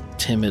whispered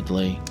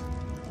timidly,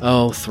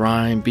 "Oh,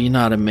 Thrym, be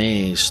not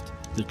amazed.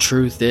 The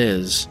truth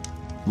is,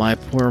 my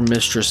poor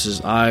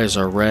mistress's eyes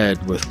are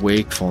red with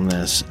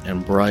wakefulness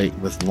and bright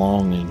with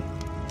longing.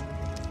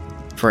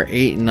 For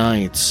 8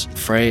 nights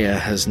Freya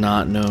has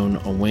not known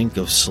a wink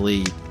of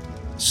sleep,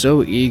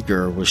 so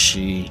eager was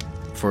she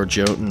for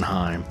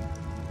Jotunheim."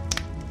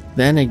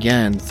 Then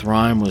again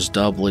Thrym was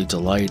doubly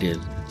delighted,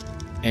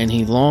 and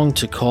he longed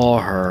to call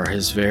her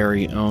his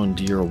very own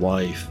dear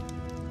wife.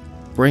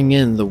 "Bring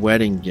in the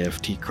wedding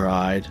gift," he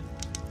cried.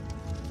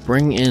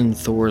 "Bring in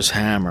Thor's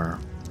hammer,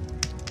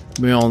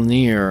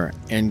 Mjolnir,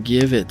 and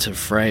give it to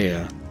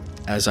Freya,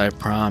 as I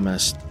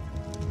promised.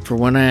 For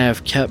when I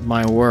have kept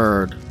my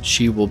word,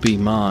 she will be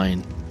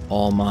mine,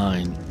 all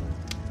mine."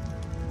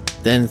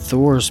 Then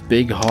Thor's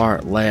big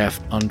heart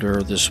laughed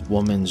under this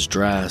woman's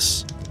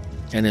dress,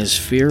 and his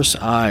fierce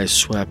eyes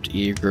swept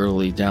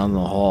eagerly down the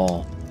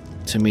hall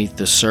to meet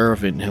the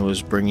servant who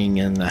was bringing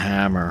in the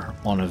hammer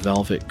on a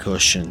velvet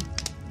cushion.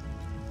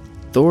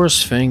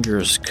 Thor's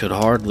fingers could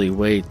hardly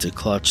wait to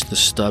clutch the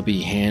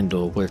stubby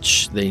handle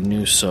which they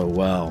knew so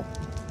well,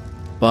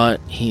 but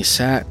he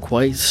sat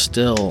quite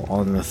still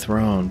on the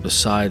throne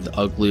beside the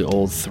ugly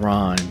old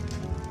Thrym,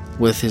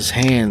 with his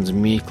hands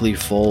meekly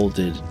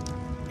folded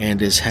and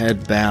his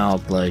head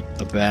bowed like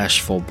a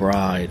bashful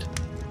bride.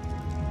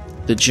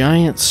 The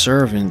giant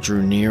servant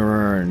drew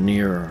nearer and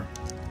nearer,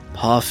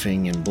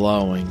 puffing and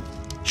blowing,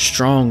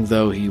 strong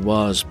though he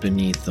was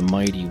beneath the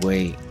mighty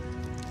weight.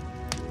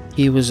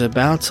 He was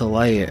about to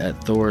lay it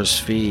at Thor's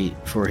feet,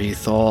 for he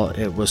thought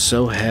it was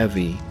so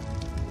heavy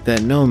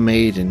that no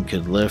maiden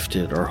could lift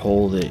it or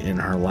hold it in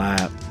her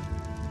lap,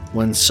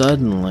 when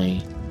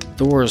suddenly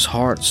Thor's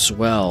heart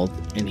swelled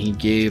and he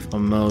gave a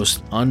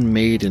most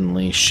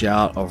unmaidenly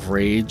shout of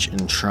rage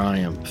and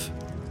triumph.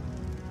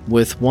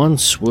 With one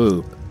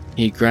swoop,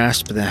 he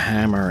grasped the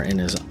hammer in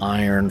his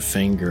iron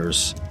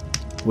fingers.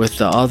 With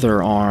the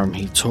other arm,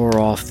 he tore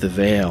off the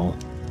veil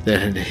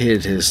that had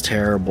hid his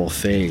terrible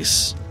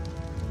face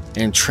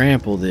and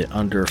trampled it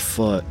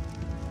underfoot.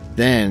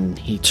 Then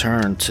he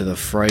turned to the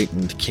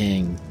frightened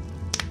king,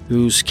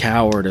 whose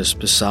cowardice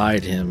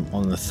beside him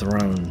on the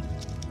throne.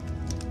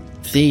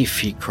 "Thief,"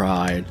 he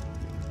cried,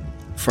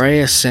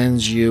 "Freya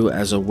sends you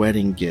as a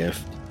wedding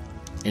gift,"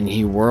 and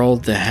he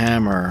whirled the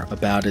hammer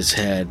about his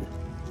head,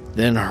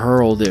 then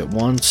hurled it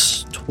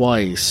once,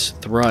 twice,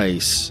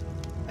 thrice,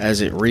 as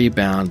it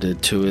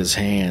rebounded to his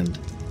hand,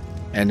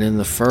 and in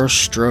the first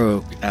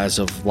stroke, as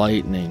of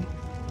lightning,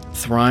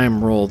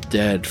 Thrym rolled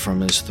dead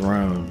from his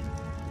throne.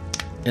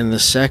 In the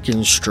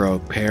second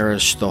stroke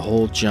perished the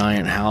whole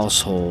giant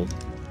household,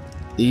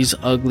 these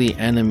ugly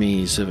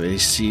enemies of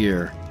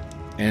Aesir,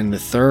 and the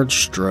third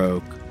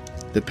stroke,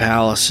 the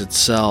palace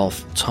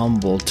itself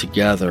tumbled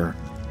together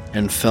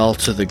and fell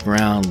to the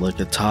ground like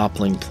a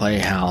toppling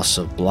playhouse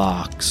of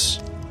blocks.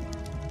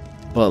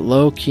 But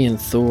Loki and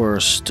Thor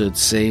stood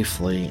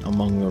safely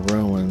among the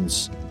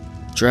ruins,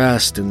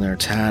 dressed in their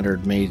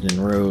tattered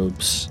maiden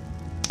robes,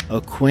 a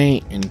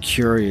quaint and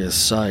curious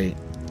sight,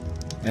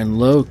 and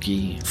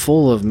Loki,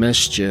 full of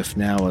mischief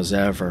now as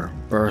ever,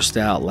 burst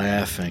out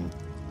laughing.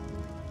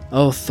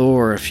 "Oh,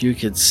 Thor, if you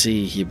could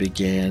see," he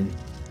began,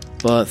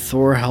 but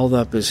Thor held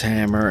up his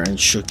hammer and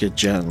shook it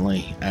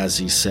gently as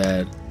he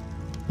said,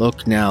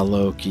 "Look now,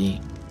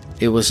 Loki,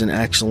 it was an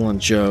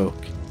excellent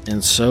joke,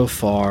 and so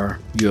far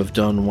you have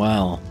done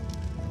well,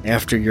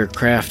 after your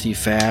crafty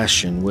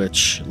fashion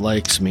which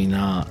likes me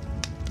not.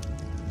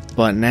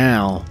 But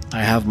now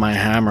I have my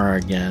hammer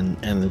again,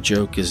 and the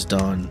joke is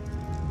done.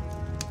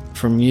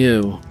 From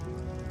you,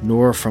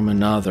 nor from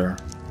another,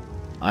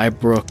 I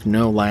brook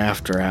no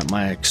laughter at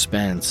my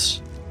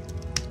expense.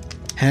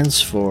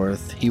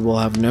 Henceforth he will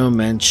have no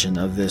mention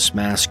of this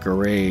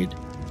masquerade,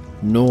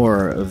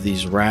 nor of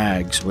these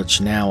rags which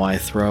now I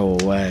throw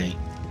away.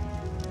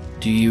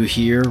 Do you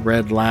hear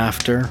red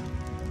laughter?"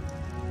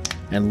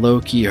 And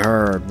Loki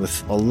heard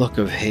with a look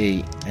of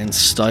hate and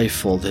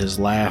stifled his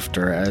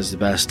laughter as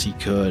best he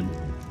could,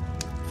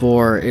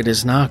 for it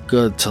is not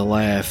good to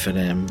laugh at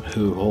him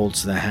who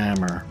holds the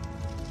hammer.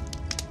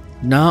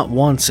 Not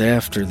once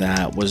after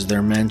that was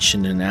there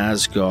mention in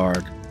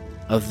Asgard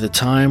of the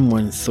time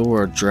when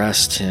Thor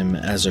dressed him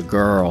as a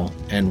girl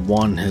and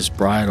won his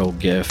bridal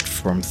gift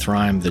from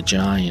Thrym the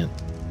giant.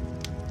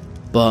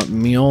 But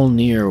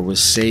Mjolnir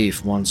was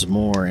safe once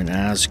more in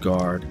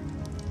Asgard,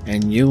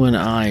 and you and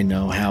I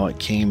know how it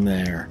came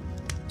there,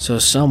 so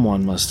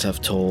someone must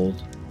have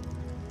told.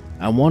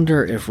 I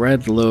wonder if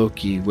Red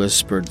Loki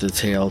whispered the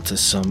tale to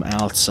some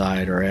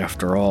outsider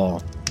after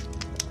all.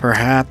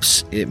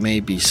 Perhaps it may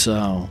be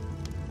so.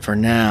 For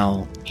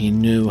now, he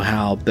knew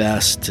how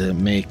best to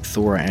make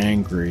Thor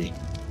angry,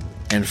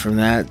 and from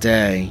that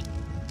day,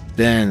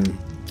 then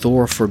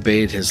Thor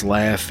forbade his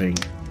laughing.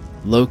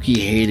 Loki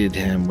hated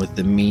him with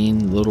the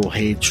mean little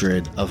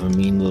hatred of a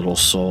mean little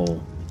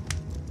soul.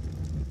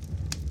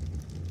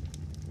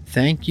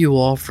 Thank you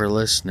all for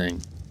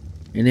listening,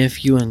 and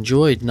if you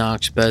enjoyed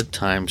Nox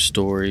Bedtime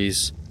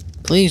Stories,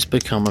 please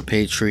become a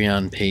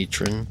Patreon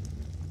patron.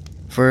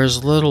 For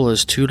as little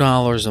as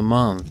 $2 a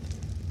month,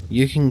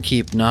 you can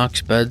keep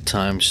Nox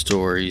Bedtime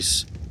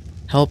Stories,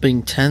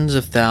 helping tens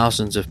of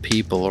thousands of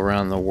people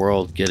around the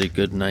world get a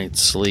good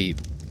night's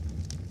sleep,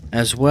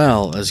 as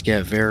well as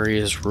get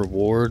various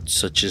rewards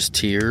such as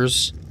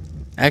tiers,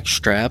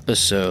 extra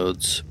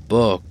episodes,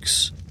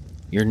 books,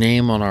 your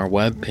name on our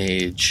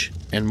webpage,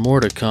 and more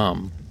to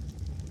come.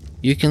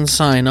 You can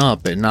sign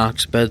up at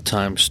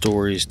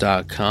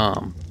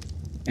noxbedtimestories.com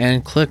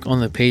and click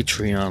on the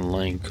Patreon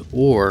link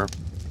or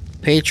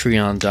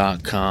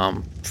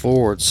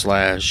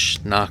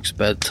patreon.com/Nox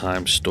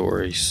Bedtime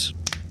Stories.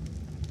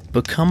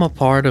 Become a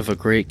part of a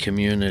great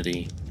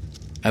community.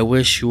 I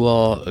wish you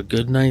all a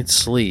good night's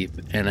sleep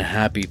and a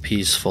happy,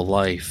 peaceful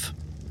life.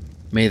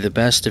 May the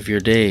best of your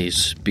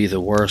days be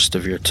the worst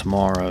of your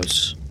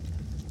tomorrows.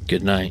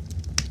 Good night.